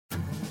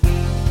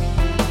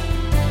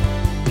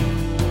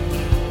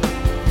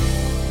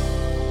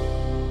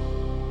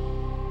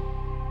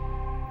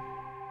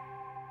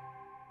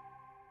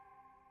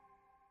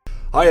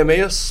Hi,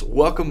 Emmaus.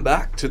 Welcome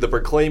back to the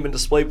Proclaim and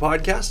Display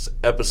Podcast,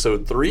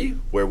 Episode 3,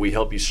 where we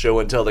help you show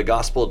and tell the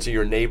gospel to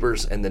your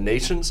neighbors and the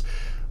nations.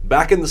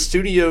 Back in the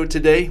studio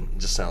today, it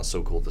just sounds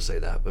so cool to say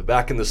that, but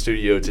back in the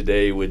studio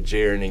today with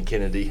Jaron and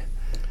Kennedy.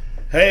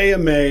 Hey,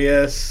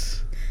 Emmaus.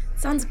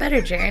 Sounds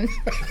better, Jaron.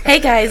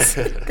 Hey, guys.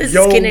 This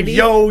Yo, is Kennedy.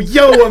 yo,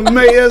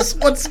 Emmaus.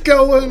 What's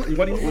going?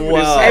 What do you want me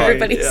to say?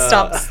 Everybody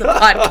stops the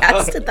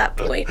podcast at that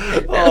point.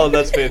 Oh,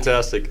 that's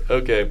fantastic.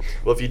 Okay.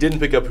 Well, if you didn't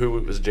pick up who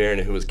was Jaron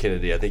and who was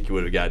Kennedy, I think you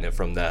would have gotten it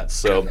from that.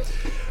 So,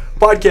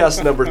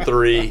 podcast number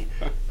 3.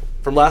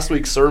 From last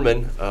week's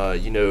sermon,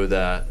 you know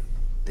that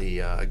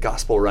the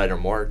gospel writer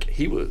Mark,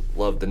 he would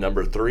love the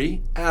number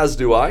 3, as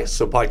do I.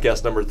 So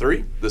podcast number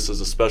 3, this is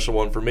a special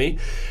one for me.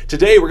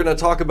 Today we're going to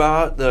talk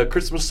about the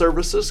Christmas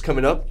services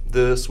coming up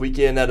this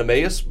weekend at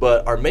Emmaus,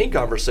 but our main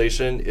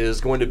conversation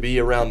is going to be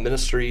around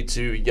ministry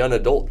to young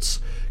adults,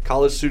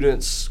 college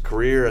students,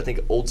 career. I think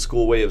old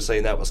school way of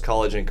saying that was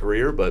college and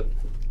career, but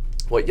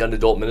what young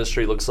adult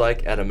ministry looks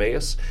like at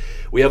Emmaus.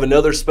 We have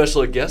another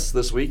special guest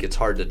this week. It's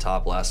hard to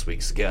top last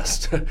week's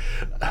guest.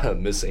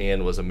 Miss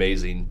Ann was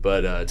amazing.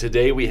 But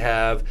today we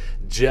have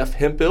Jeff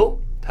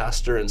Hemphill,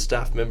 pastor and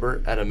staff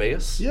member at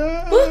Emmaus.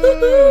 Yeah.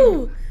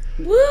 Woo!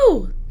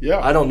 Woo!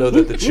 Yeah. I don't know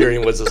that the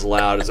cheering was as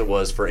loud as it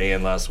was for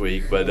Ann last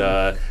week, but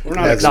We're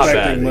not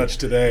expecting much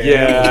today.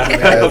 Yeah,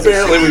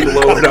 apparently we've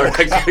lowered our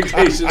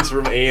expectations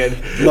from Ann.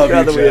 Love now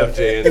you, that we Jeff. have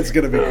Jan. It's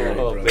going to be great,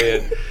 Oh, bro.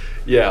 man.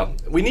 Yeah,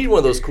 we need one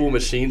of those cool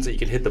machines that you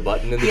can hit the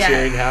button and the Yeah.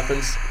 cheering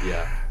happens.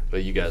 Yeah,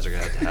 but you guys are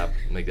going to have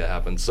to make that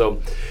happen.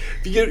 So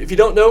if you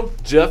don't know,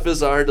 Jeff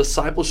is our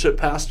discipleship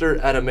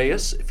pastor at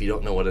Emmaus. If you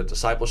don't know what a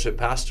discipleship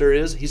pastor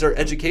is, he's our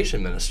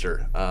education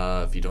minister.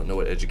 If you don't know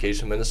what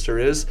education minister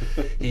is,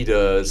 he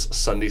does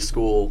Sunday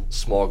school,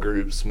 small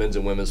groups, men's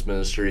and women's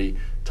ministry,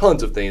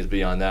 tons of things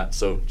beyond that.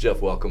 So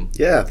Jeff, welcome.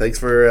 Yeah, thanks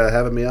for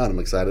having me on. I'm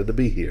excited to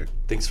be here.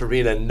 Thanks for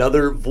being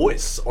another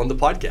voice on the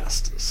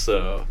podcast.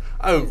 So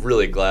I'm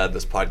really glad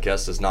this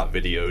podcast is not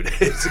videoed.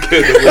 It's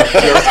good that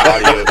we're just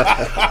audio.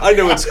 I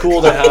know it's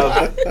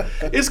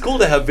cool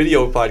to have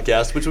video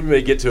podcasts, which we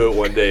may get to it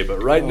one day.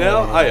 But right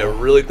now, I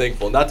am really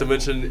thankful. Not to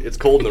mention, it's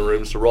cold in the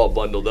room, so we're all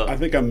bundled up. I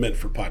think I'm meant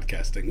for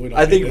podcasting.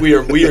 I think we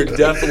are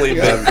definitely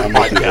meant for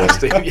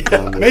podcasting.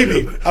 Yeah.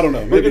 Maybe. I don't know.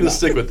 We're Maybe going to not.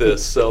 stick with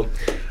this. So,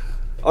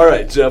 all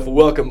right, Jeff,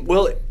 welcome.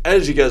 Well,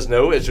 as you guys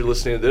know, as you're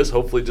listening to this,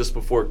 hopefully just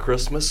before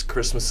Christmas,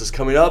 Christmas is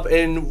coming up.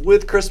 And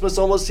with Christmas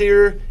almost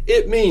here,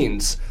 it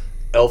means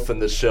Elf on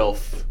the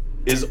Shelf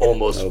is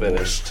almost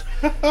finished.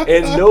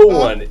 And no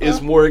one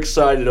is more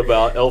excited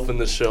about Elf on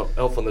the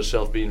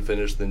Shelf being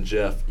finished than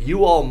Jeff.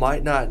 You all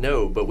might not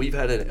know, but we've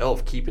had an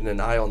elf keeping an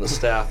eye on the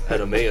staff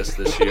at Emmaus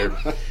this year.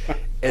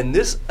 And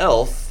this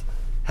elf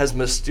has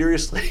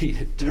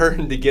mysteriously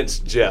turned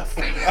against Jeff.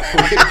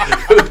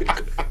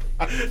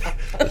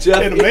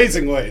 Jeff, In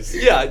amazing ways.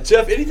 Yeah,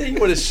 Jeff, anything you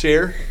want to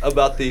share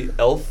about the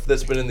elf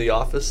that's been in the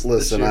office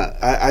Listen, this year?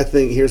 I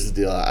think here's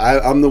the deal.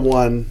 I'm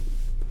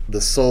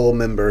the sole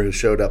member who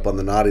showed up on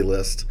the naughty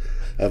list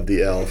of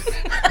the elf.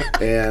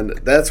 And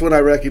that's when I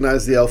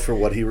recognized the elf for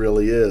what he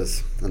really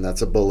is, and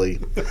that's a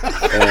bully.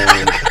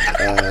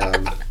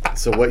 And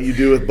so what you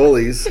do with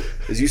bullies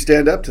is you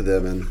stand up to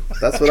them, and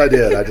that's what I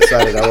did. I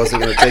decided I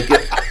wasn't going to take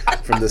it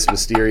from this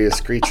mysterious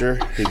creature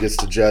who gets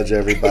to judge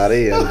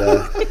everybody, and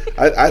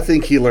I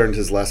think he learned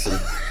his lesson.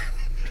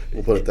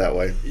 We'll put it that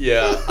way.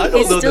 Yeah, I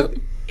don't know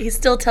that. He's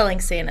still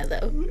telling Santa,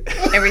 though,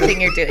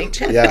 everything you're doing,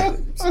 Jeff. Yeah,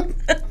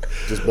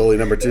 just bully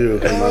number 2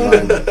 in my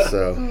mind.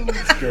 So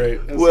That's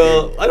great. That's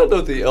Well, great. I don't know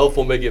if the elf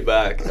will make it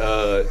back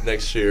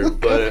next year,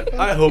 but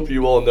I hope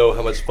you all know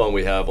how much fun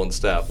we have on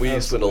staff. We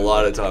spend a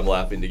lot of time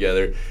laughing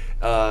together.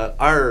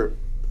 Our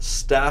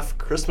staff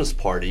Christmas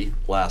party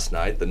last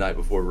night, the night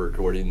before we're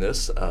recording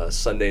this,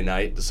 Sunday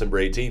night, December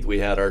 18th, we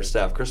had our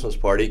staff Christmas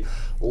party.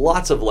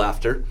 Lots of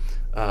laughter.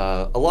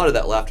 A lot of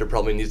that laughter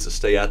probably needs to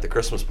stay at the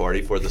Christmas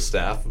party for the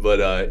staff,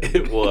 but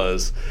it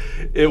was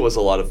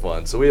a lot of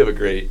fun. So we have a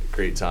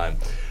great time.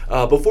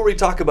 Before we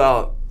talk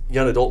about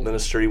young adult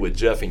ministry with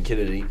Jeff and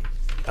Kennedy,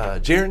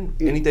 Jaron,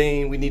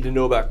 anything we need to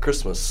know about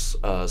Christmas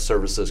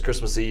services,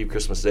 Christmas Eve,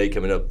 Christmas Day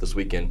coming up this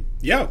weekend?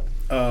 Yeah.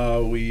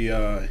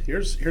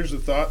 Here's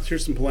the thoughts.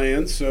 Here's some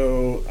plans.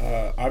 So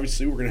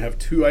obviously we're going to have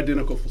 2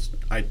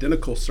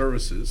 identical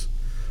services.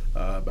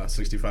 About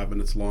 65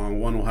 minutes long.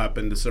 One will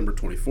happen December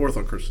 24th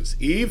on Christmas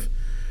Eve.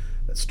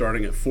 That's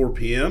starting at 4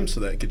 p.m., so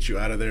that gets you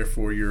out of there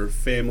for your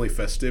family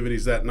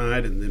festivities that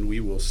night, and then we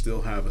will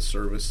still have a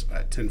service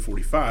at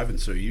 10:45, and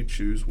so you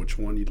choose which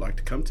one you'd like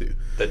to come to.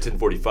 That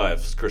 10:45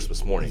 is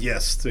Christmas morning.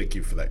 Yes, thank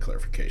you for that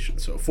clarification.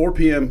 So 4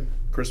 p.m.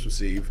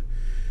 Christmas Eve,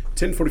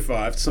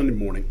 10:45 Sunday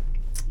morning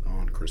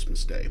on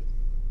Christmas Day.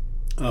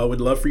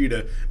 We'd love for you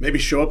to maybe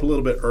show up a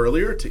little bit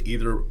earlier to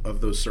either of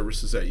those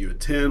services that you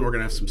attend. We're going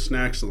to have some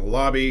snacks in the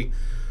lobby.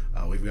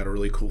 We've got a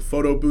really cool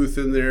photo booth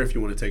in there if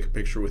you want to take a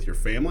picture with your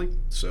family.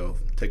 So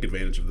take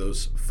advantage of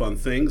those fun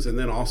things. And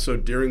then also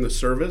during the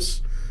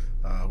service,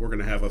 we're going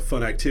to have a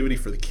fun activity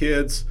for the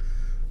kids.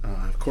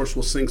 Of course,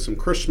 we'll sing some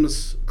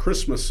Christmas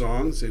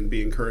songs and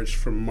be encouraged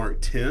from Mark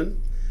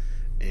 10.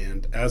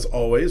 And as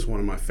always, one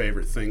of my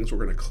favorite things,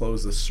 we're going to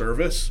close the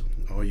service.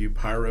 All you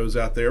pyros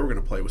out there, we're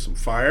going to play with some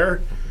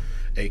fire,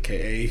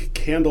 aka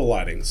candle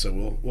lighting.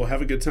 So we'll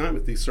have a good time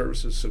at these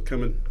services. So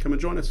come and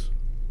join us.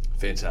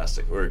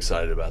 Fantastic. We're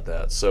excited about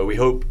that. So we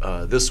hope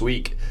this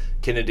week,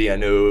 Kennedy, I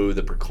know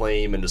the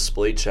Proclaim and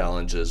Display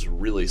Challenge is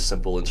really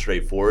simple and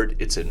straightforward.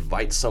 It's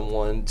invite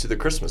someone to the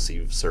Christmas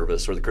Eve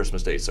service or the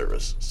Christmas Day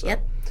service. So,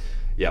 Yep.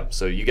 Yeah.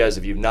 So you guys,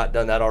 if you've not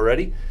done that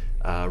already,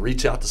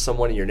 reach out to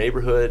someone in your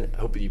neighborhood.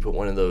 I hope you put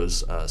one of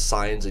those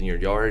signs in your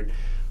yard.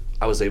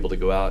 I was able to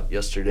go out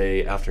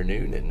yesterday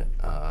afternoon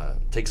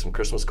and take some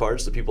Christmas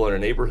cards to people in our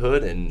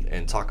neighborhood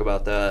and talk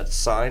about that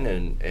sign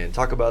and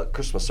talk about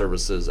Christmas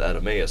services at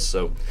Emmaus.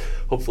 So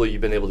hopefully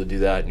you've been able to do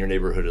that in your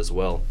neighborhood as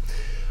well.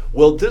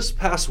 Well, this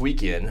past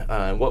weekend,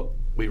 what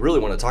we really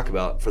want to talk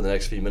about for the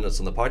next few minutes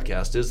on the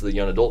podcast is the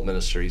young adult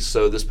ministry.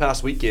 So this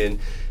past weekend,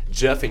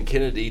 Jeff and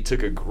Kennedy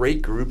took a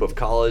great group of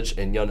college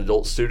and young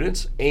adult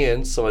students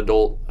and some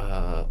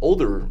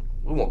older,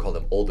 we won't call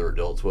them older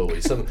adults, will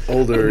we? Some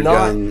Older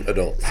young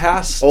adults.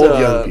 Past Old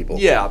young people.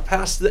 Yeah,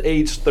 past the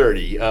age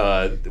 30.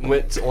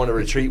 Went on a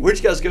retreat. Where'd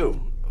you guys go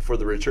for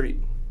the retreat?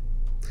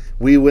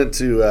 We went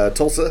to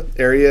Tulsa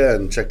area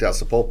and checked out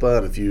Sapulpa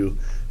and a few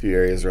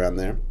areas around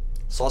there.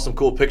 Saw some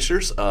cool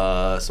pictures.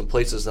 Some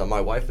places that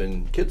my wife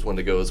and kids wanted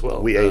to go as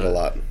well. We ate a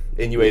lot.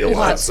 And you ate a lot,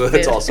 Lots so of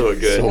that's food. also a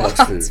good. So much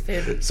Lots food.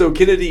 of food. So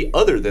Kennedy,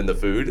 other than the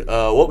food,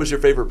 what was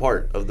your favorite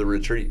part of the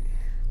retreat?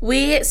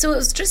 So it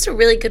was just a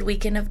really good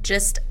weekend of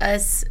just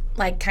us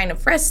like kind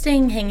of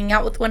resting, hanging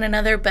out with one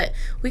another, but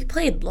we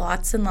played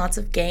lots and lots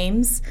of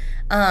games.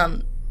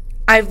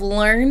 I've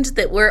learned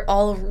that we're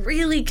all a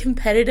really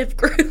competitive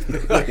group,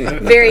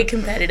 very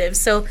competitive.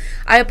 So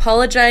I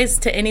apologize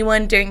to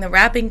anyone during the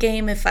rapping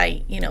game if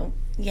I,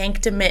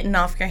 yanked a mitten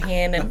off your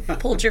hand and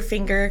pulled your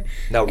finger.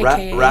 Now,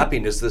 aka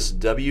rapping, is this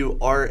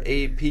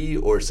W-R-A-P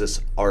or is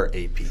this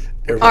R-A-P?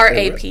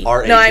 R-A-P.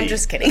 R-A-P. No, I'm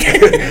just kidding.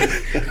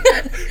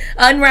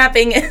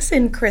 Unwrapping is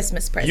in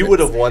Christmas presents. You would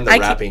have won the I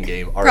rapping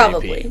game, R-A-P.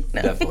 Probably.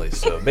 No. Definitely.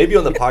 So maybe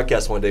on the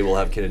podcast one day we'll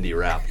have Kennedy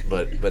rap,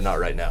 but not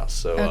right now.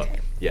 So, Okay.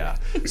 yeah.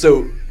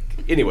 So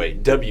anyway,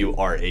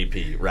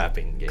 W-R-A-P,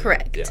 rapping game.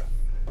 Correct. Yeah.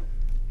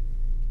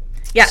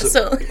 Yeah, So-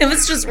 so it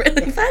was just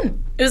really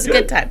fun. It was a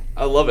good time.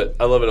 I love it.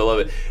 I love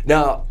it.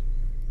 Now,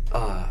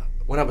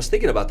 when I was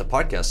thinking about the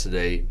podcast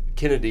today,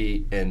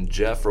 Kennedy and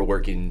Jeff are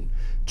working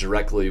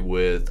directly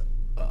with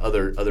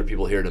other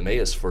people here at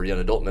Emmaus for young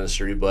adult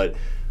ministry. But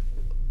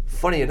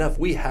funny enough,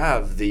 we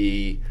have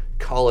the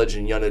college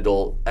and young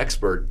adult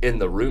expert in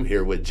the room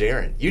here with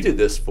Jaron. You did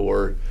this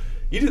for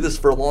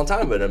a long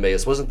time at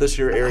Emmaus. Wasn't this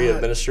your area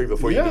of ministry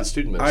before you did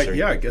student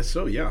ministry? I guess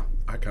so. Yeah,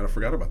 I kind of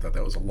forgot about that.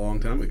 That was a long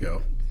time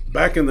ago.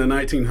 Back in the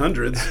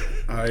 1900s,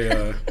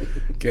 I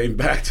came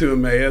back to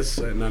Emmaus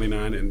at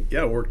 99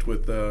 and, worked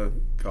with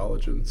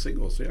college and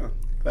singles. Yeah,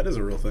 that is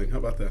a real thing. How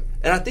about that?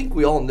 And I think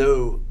we all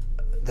know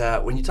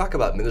that when you talk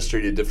about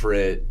ministry to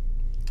different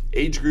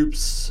age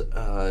groups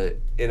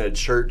in a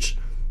church,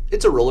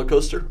 it's a roller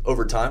coaster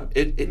over time.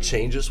 It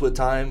changes with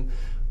time.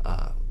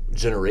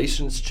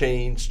 Generations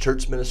change,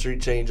 church ministry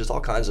changes, all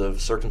kinds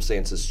of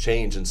circumstances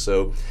change. And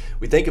so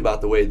we think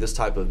about the way this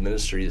type of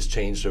ministry has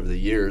changed over the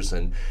years.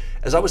 And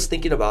as I was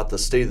thinking about the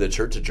State of the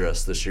Church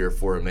address this year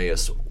for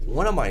Emmaus,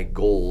 one of my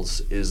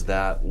goals is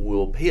that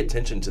we'll pay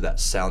attention to that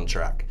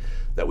soundtrack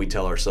that we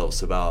tell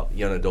ourselves about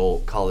young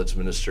adult college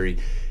ministry.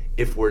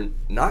 If we're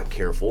not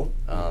careful,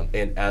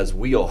 and as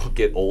we all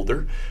get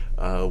older,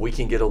 we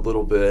can get a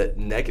little bit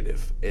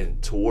negative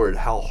toward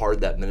how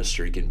hard that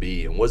ministry can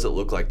be, and what does it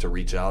look like to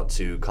reach out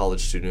to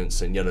college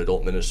students and young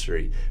adult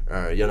ministry,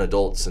 young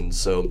adults. And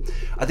so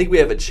I think we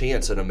have a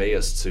chance at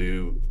Emmaus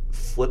to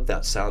flip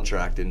that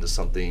soundtrack into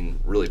something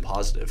really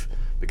positive,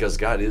 because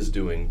God is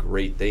doing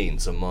great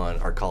things among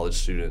our college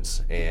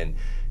students and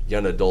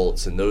young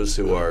adults and those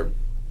who are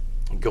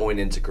going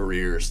into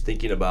careers,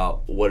 thinking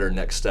about what are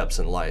next steps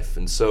in life.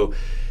 And so,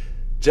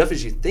 Jeff,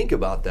 as you think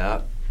about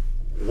that,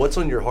 what's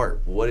on your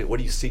heart? What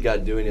do you see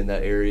God doing in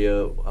that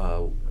area?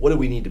 What do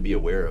we need to be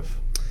aware of?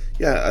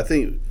 Yeah, I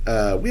think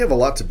we have a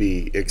lot to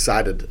be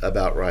excited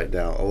about right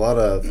now. A lot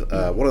of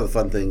one of the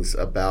fun things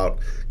about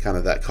kind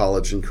of that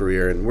college and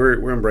career, and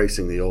we're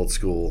embracing the old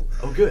school.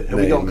 Oh, good. Have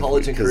we gone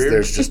college and because career?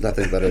 there's just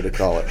nothing better to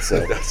call it.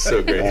 So That's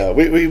so great.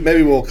 we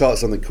maybe we'll call it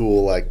something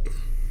cool like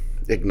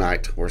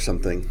Ignite or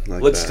something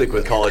like Let's that. stick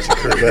with college and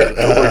career.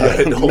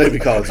 But, maybe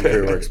college and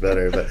career works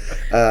better.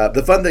 But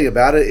the fun thing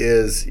about it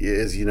is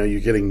you're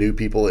getting new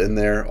people in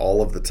there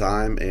all of the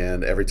time,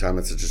 and every time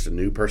it's just a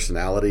new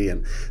personality.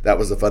 And that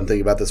was the fun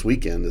thing about this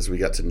weekend, is we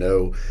got to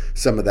know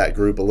some of that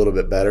group a little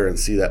bit better and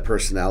see that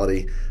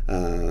personality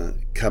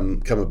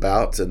come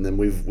about. And then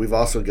we've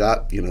also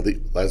got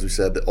as we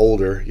said, the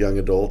older young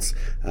adults,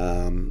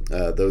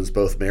 those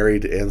both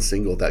married and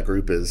single. That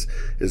group is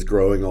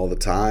growing all the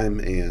time,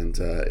 and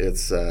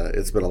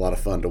it's been a lot of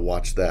fun to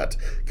watch that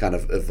kind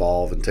of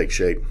evolve and take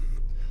shape.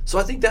 So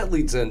I think that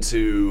leads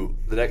into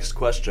the next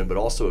question, but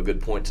also a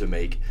good point to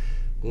make.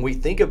 When we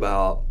think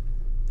about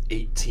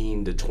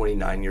 18 to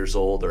 29 years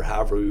old, or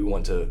however we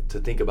want to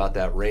think about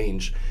that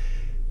range,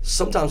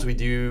 sometimes we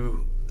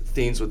do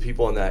things with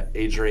people in that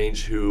age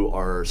range who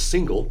are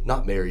single,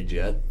 not married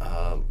yet.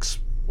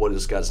 What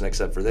is God's next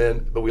step for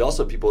them? But we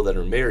also have people that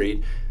are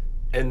married,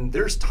 and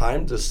there's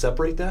time to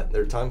separate that.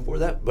 There's time for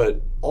that.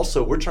 But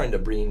also, we're trying to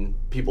bring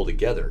people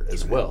together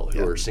as well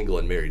who are single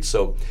and married.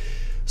 So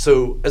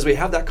as we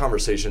have that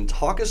conversation,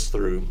 talk us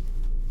through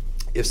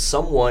if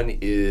someone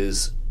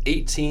is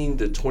 18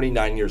 to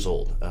 29 years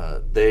old.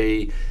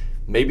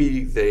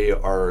 Maybe they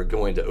are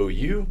going to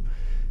OU.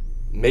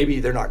 Maybe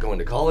they're not going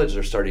to college.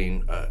 They're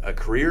starting a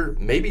career.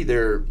 Maybe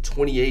they're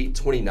 28,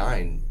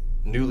 29,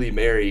 newly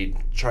married,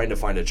 trying to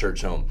find a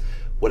church home.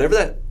 Whatever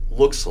that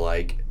looks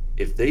like,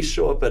 if they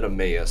show up at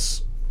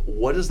Emmaus,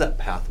 what is that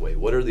pathway?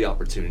 What are the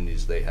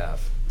opportunities they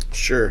have?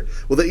 Sure.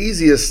 Well, the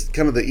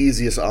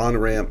easiest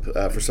on-ramp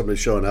for somebody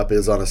showing up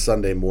is on a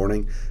Sunday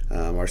morning.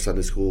 Our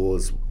Sunday school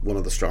is one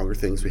of the stronger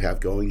things we have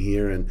going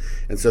here. And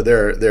so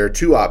there are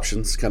two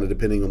options, kind of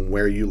depending on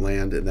where you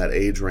land in that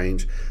age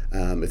range.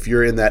 If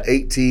you're in that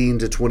 18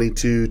 to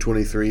 22,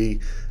 23,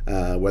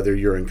 whether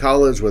you're in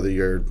college, whether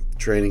you're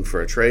training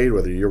for a trade,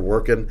 whether you're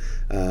working,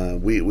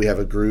 we have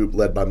a group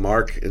led by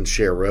Mark and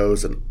Cher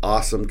Rose, an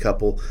awesome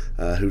couple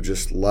who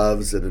just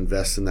loves and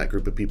invests in that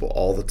group of people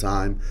all the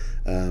time.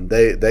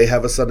 They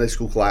have a Sunday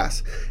school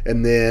class.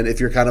 And then if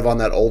you're kind of on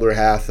that older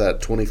half, that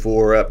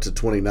 24 up to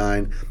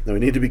 29, now we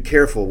need to be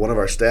careful. One of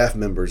our staff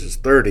members is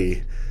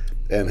 30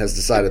 and has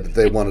decided that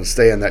they want to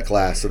stay in that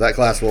class. So that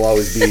class will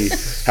always be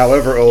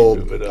however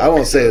old. I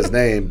won't say his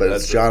name, but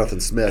it's Jonathan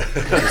Smith.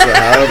 And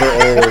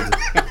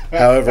so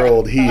however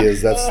old he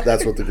is,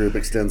 that's what the group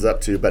extends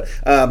up to.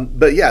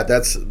 But yeah,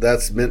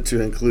 that's meant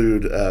to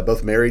include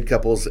both married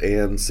couples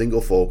and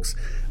single folks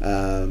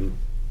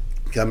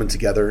coming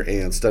together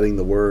and studying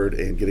the Word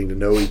and getting to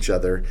know each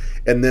other.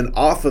 And then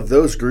off of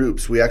those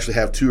groups, we actually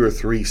have 2 or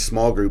 3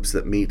 small groups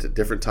that meet at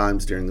different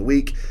times during the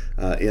week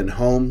in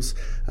homes.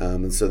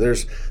 And so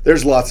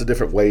there's lots of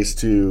different ways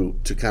to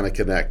kind of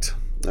connect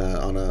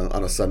on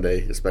a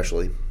Sunday,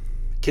 especially.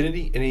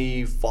 Kennedy,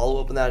 any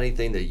follow-up on that?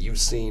 Anything that you've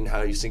seen,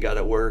 how you've seen God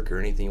at work, or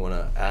anything you want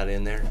to add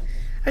in there?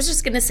 I was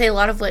just going to say a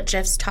lot of what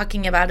Jeff's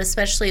talking about,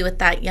 especially with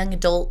that young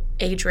adult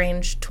age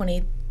range,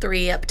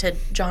 23 up to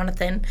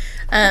Jonathan.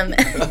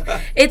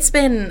 It's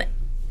been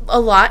a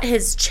lot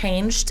has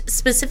changed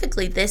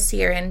specifically this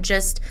year, and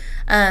just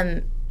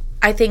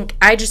I think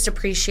I just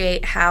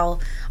appreciate how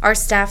our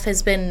staff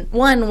has been,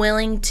 one,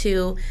 willing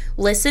to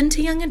listen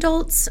to young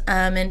adults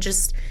and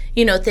just,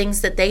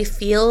 things that they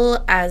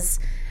feel as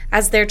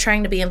they're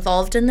trying to be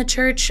involved in the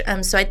church.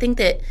 So I think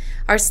that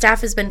our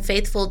staff has been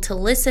faithful to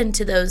listen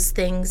to those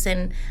things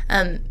and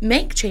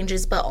make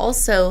changes, but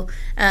also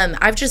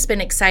I've just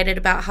been excited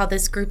about how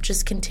this group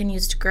just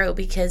continues to grow,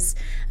 because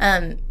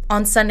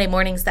on Sunday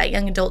mornings, that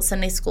young adult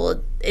Sunday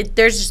school,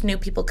 there's just new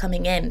people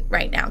coming in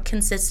right now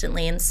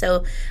consistently. And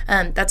so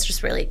that's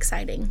just really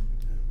exciting.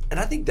 And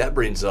I think that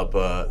brings up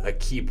a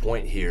key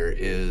point here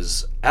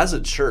is, as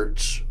a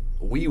church,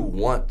 we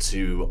want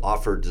to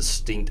offer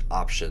distinct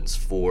options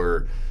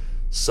for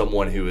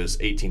someone who is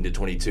 18 to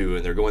 22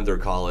 and they're going through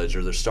college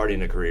or they're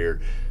starting a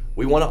career.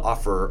 We want to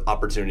offer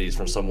opportunities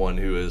from someone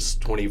who is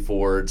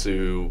 24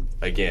 to,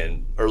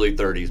 again, early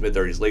 30s, mid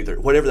 30s, late 30s,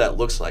 whatever that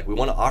looks like. We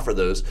want to offer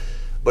those.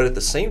 But at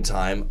the same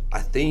time, I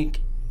think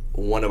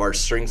one of our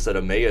strengths at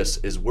Emmaus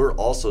is we're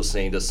also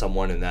saying to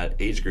someone in that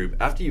age group,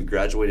 after you've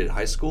graduated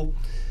high school,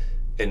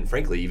 and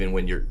frankly, even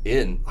when you're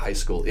in high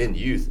school, in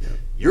youth,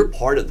 you're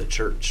part of the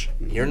church.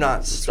 You're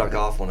not stuck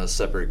off on a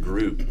separate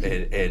group.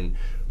 And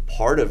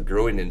part of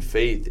growing in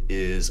faith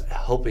is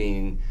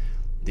helping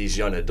these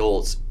young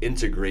adults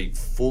integrate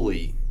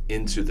fully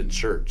into the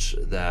church,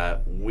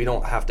 that we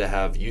don't have to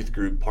have youth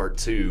group part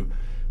 2.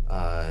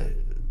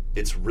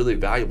 It's really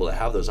valuable to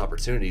have those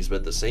opportunities, but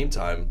at the same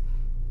time,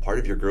 part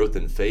of your growth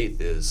in faith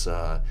is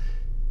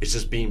it's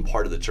just being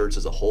part of the church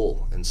as a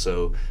whole. And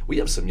so we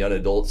have some young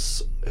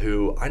adults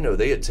who I know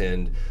they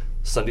attend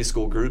Sunday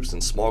school groups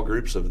and small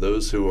groups of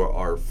those who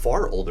are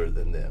far older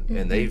than them,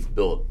 and they've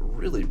built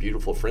really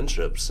beautiful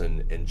friendships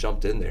and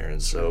jumped in there.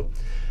 And so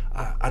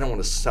I don't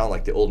want to sound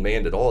like the old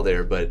man at all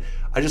there, but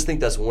I just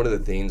think that's one of the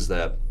things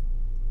that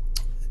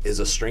is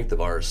a strength of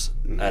ours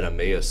at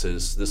Emmaus,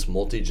 is this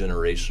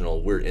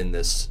multi-generational, we're in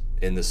this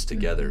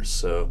together.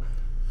 So,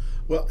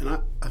 well, and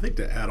I think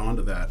to add on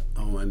to that,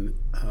 Owen,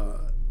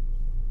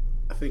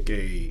 I think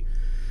a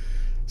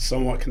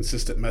somewhat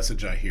consistent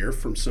message I hear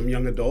from some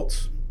young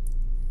adults,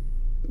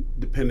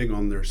 depending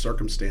on their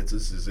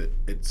circumstances, is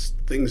it's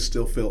things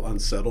still feel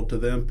unsettled to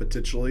them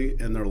potentially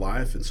in their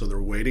life, and so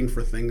they're waiting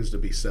for things to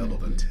be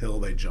settled until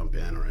they jump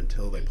in or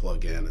until they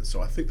plug in. And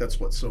so I think that's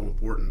what's so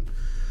important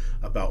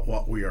about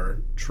what we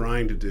are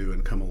trying to do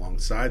and come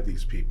alongside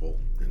these people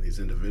and these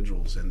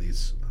individuals in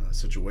these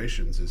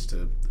situations, is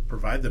to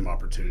provide them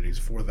opportunities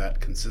for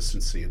that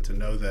consistency, and to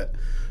know that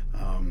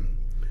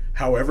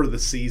however the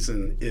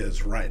season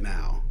is right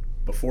now,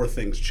 before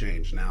things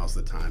change, now's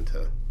the time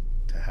to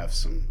have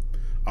some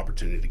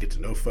opportunity to get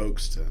to know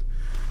folks, to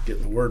get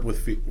in the Word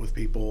with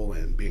people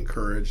and be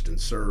encouraged and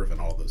serve and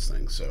all those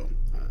things. So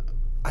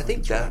I think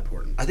it's really that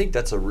important. I think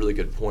that's a really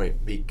good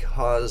point,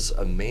 because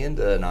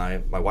Amanda and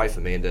I, my wife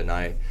Amanda and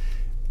I,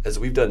 as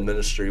we've done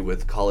ministry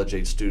with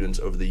college-age students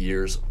over the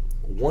years,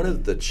 one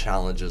of the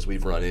challenges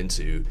we've run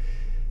into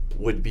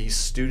would be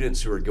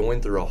students who are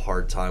going through a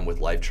hard time with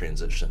life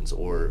transitions,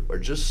 or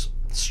just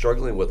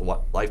struggling with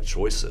life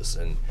choices.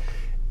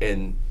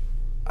 And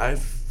I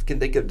can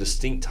think of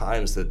distinct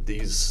times that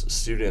these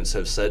students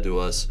have said to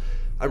us,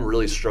 I'm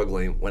really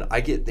struggling. When I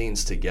get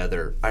things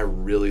together, I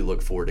really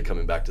look forward to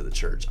coming back to the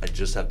church. I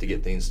just have to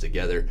get things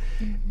together.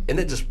 And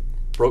it just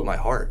broke my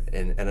heart.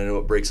 And I know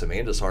it breaks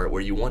Amanda's heart,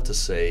 where you want to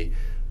say,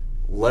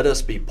 let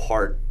us be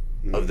part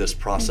of this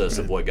process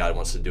of what God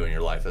wants to do in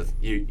your life.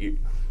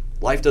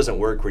 Life doesn't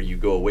work where you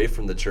go away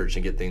from the church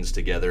and get things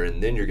together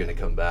and then you're going to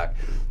come back.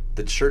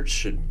 The church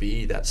should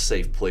be that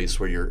safe place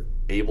where you're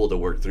able to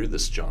work through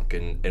this junk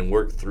and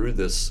work through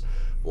this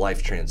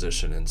life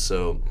transition. And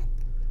so,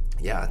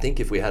 yeah, I think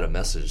if we had a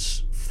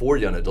message for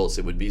young adults,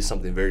 it would be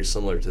something very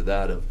similar to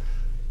that of,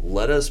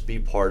 let us be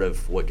part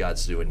of what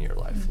God's doing in your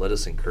life. Let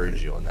us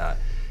encourage you on that.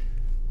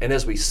 And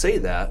as we say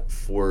that,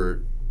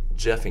 for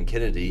Jeff and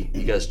Kennedy,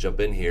 you guys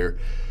jump in here.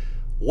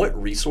 What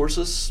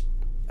resources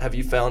have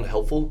you found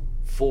helpful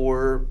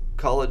for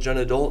college young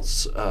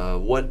adults?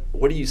 What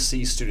do you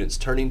see students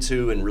turning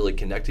to and really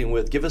connecting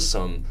with? Give us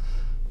some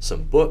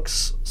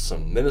books,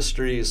 some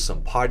ministries,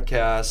 some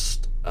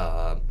podcasts,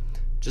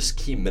 just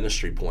key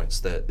ministry points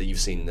that you've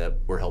seen that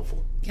were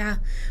helpful. Yeah,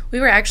 we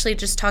were actually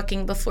just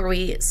talking before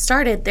we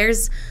started.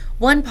 There's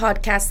one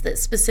podcast that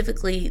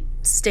specifically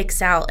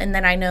sticks out, and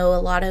that I know a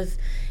lot of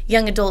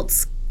young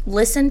adults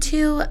listen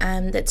to,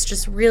 that's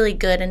just really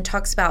good and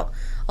talks about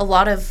a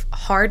lot of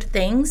hard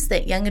things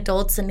that young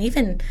adults and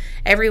even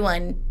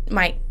everyone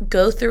might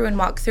go through and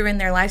walk through in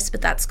their lives,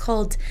 but that's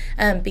called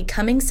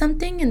Becoming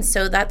Something. And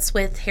so that's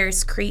with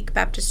Harris Creek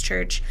Baptist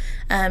Church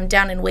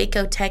down in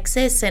Waco,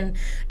 Texas. And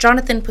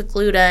Jonathan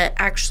Pokluda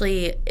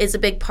actually is a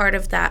big part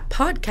of that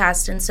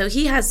podcast. And so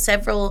he has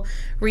several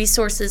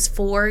resources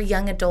for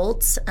young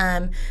adults.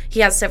 He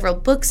has several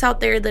books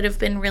out there that have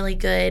been really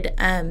good.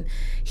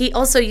 He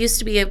also used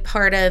to be a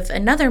part of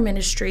another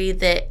ministry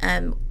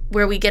that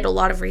where we get a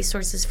lot of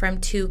resources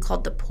from too,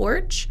 called The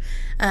Porch,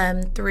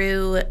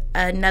 through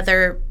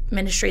another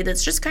ministry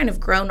that's just kind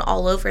of grown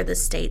all over the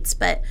States.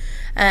 But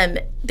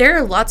there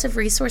are lots of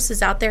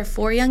resources out there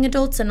for young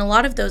adults, and a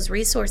lot of those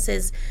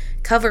resources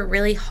cover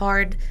really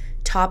hard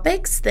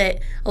topics that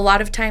a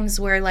lot of times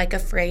we're like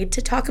afraid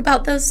to talk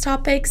about those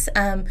topics.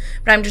 But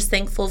I'm just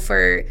thankful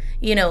for,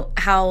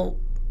 how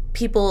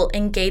people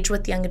engage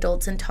with young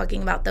adults and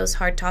talking about those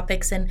hard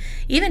topics, and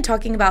even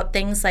talking about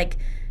things like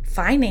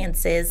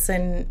finances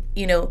and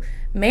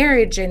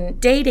marriage and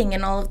dating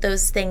and all of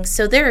those things.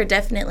 So there are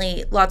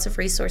definitely lots of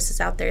resources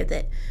out there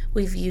that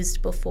we've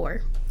used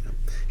before.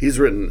 He's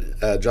written,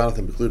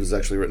 Jonathan Pokluda has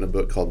actually written a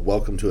book called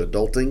Welcome to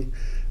Adulting,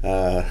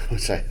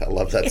 which I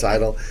love that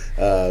title.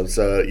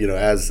 So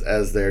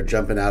as they're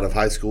jumping out of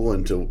high school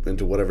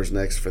into whatever's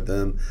next for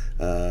them,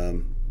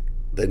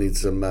 they need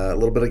some a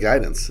little bit of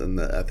guidance,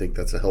 and I think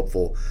that's a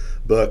helpful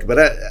book. But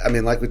I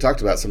mean, like we talked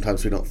about,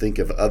 sometimes we don't think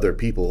of other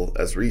people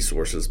as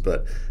resources,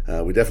 but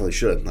we definitely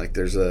should. Like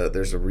there's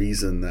a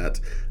reason that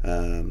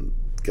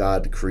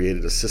God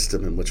created a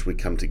system in which we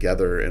come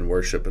together and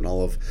worship, and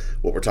all of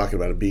what we're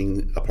talking about,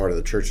 being a part of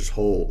the church as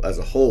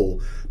a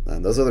whole.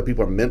 Those other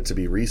people are meant to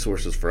be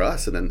resources for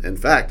us, and in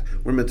fact,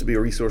 we're meant to be a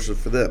resource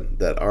for them.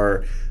 That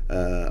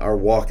our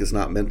walk is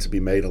not meant to be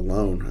made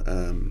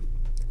alone.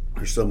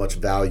 There's so much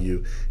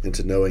value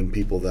into knowing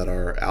people that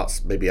are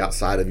maybe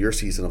outside of your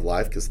season of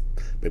life, because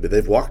maybe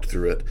they've walked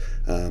through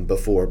it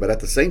before. But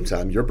at the same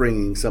time, you're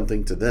bringing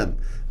something to them,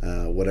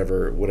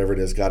 whatever it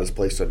is God has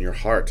placed on your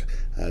heart.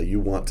 You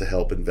want to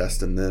help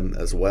invest in them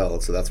as well,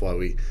 and so that's why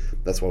we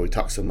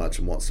talk so much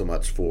and want so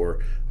much for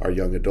our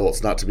young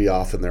adults, not to be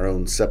off in their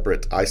own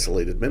separate,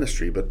 isolated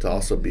ministry, but to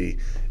also be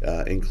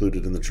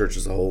included in the church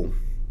as a whole.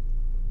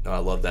 I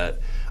love that.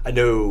 I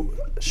know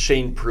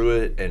Shane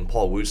Pruitt and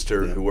Paul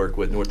Wooster, who work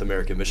with North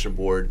American Mission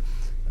Board,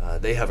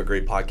 they have a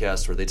great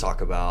podcast where they talk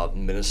about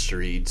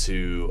ministry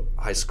to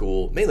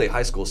mainly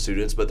high school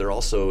students, but they're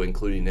also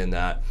including in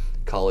that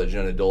college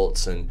and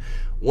adults. And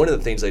one of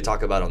the things they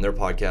talk about on their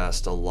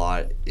podcast a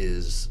lot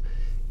is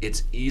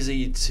it's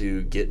easy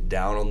to get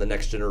down on the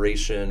next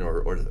generation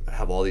or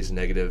have all these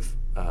negative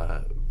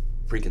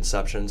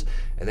preconceptions,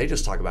 and they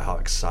just talk about how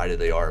excited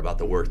they are about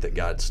the work that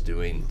God's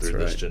doing through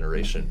this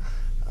generation.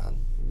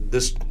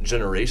 This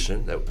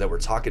generation that we're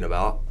talking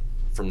about,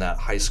 from that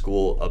high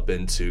school up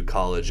into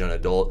college and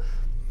adult,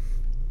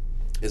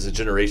 is a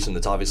generation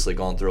that's obviously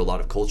gone through a lot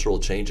of cultural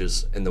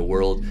changes in the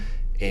world,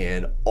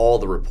 and all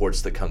the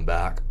reports that come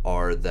back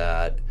are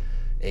that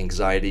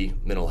anxiety,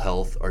 mental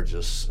health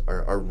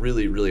are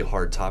really, really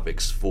hard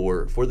topics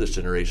for this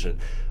generation.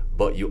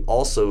 But you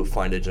also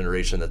find a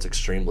generation that's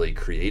extremely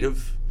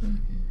creative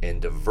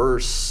and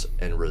diverse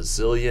and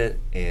resilient,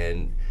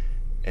 and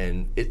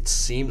it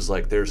seems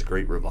like there's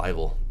great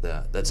revival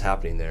that's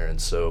happening there. And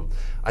so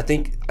I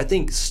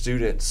think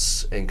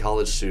students and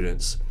college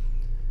students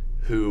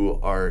who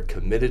are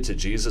committed to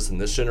Jesus in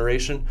this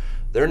generation,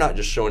 they're not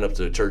just showing up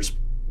to church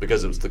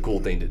because it was the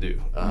cool thing to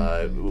do.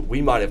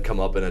 We might have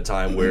come up in a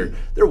time where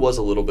there was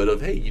a little bit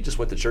of, hey, you just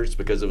went to church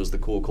because it was the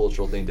cool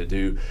cultural thing to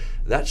do.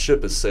 That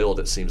ship has sailed,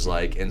 it seems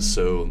like. And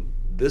so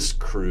this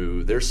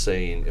crew, they're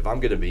saying, if I'm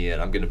going to be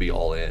in, I'm going to be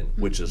all in,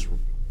 which is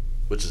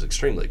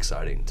extremely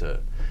exciting to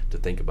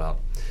think about.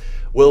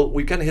 Well,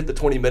 we kind of hit the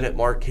 20-minute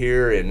mark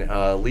here,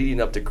 and leading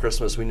up to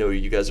Christmas, we know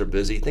you guys are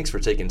busy. Thanks for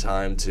taking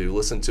time to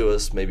listen to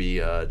us,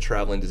 maybe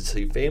traveling to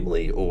see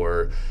family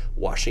or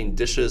washing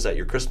dishes at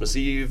your Christmas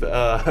Eve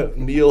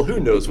meal. Who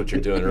knows what you're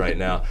doing right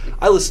now?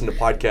 I listen to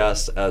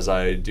podcasts as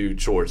I do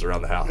chores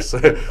around the house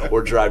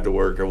or drive to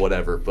work or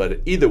whatever. But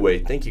either way,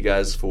 thank you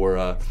guys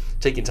for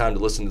taking time to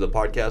listen to the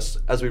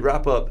podcast. As we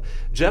wrap up,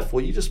 Jeff,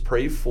 will you just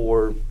pray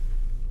for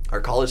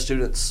our college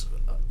students,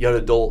 young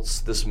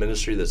adults, this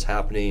ministry that's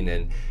happening,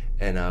 and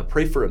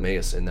pray for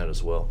Emmaus in that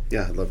as well.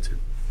 Yeah, I'd love to.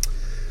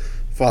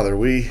 Father,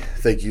 we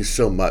thank you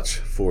so much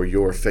for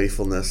your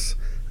faithfulness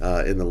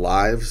in the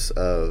lives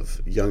of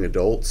young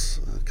adults,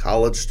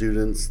 college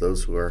students,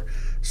 those who are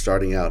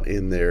starting out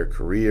in their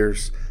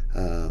careers,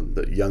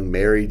 the young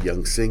married,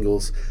 young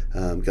singles.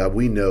 God,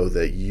 we know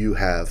that you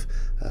have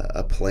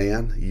a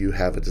plan. You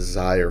have a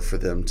desire for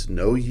them to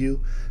know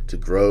you, to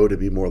grow, to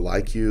be more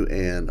like you.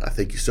 And I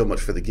thank you so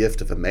much for the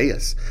gift of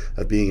Emmaus,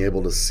 of being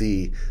able to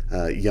see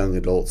young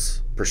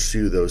adults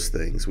pursue those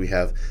things. We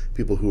have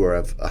people who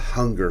have a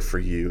hunger for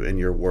you and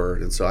your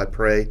word. And so I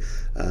pray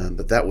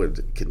that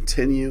would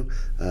continue,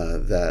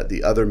 that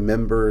the other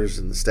members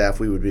and the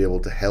staff, we would be able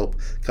to help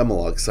come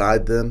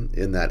alongside them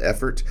in that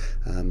effort,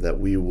 that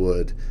we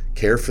would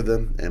care for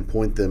them and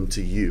point them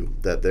to you,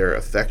 that their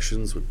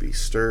affections would be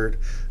stirred,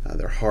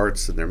 their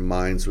hearts and their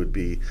minds would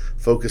be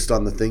focused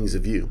on the things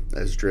of you,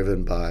 as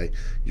driven by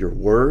your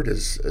word,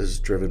 as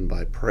driven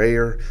by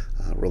prayer,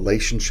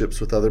 relationships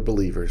with other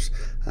believers,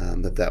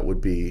 that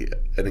would be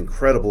an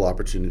incredible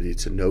opportunity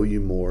to know you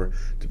more,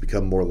 to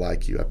become more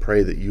like you. I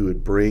pray that you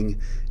would bring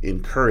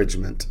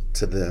encouragement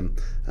to them,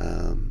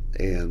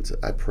 and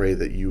I pray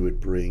that you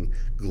would bring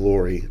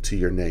glory to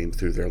your name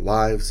through their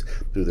lives,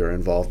 through their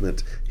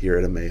involvement here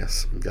at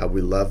Emmaus. God,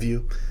 we love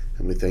you,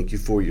 and we thank you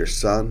for your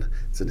Son.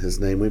 It's in his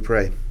name we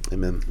pray.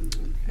 Amen.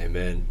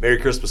 Amen. Merry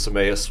Christmas,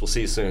 Emmaus. We'll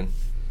see you soon.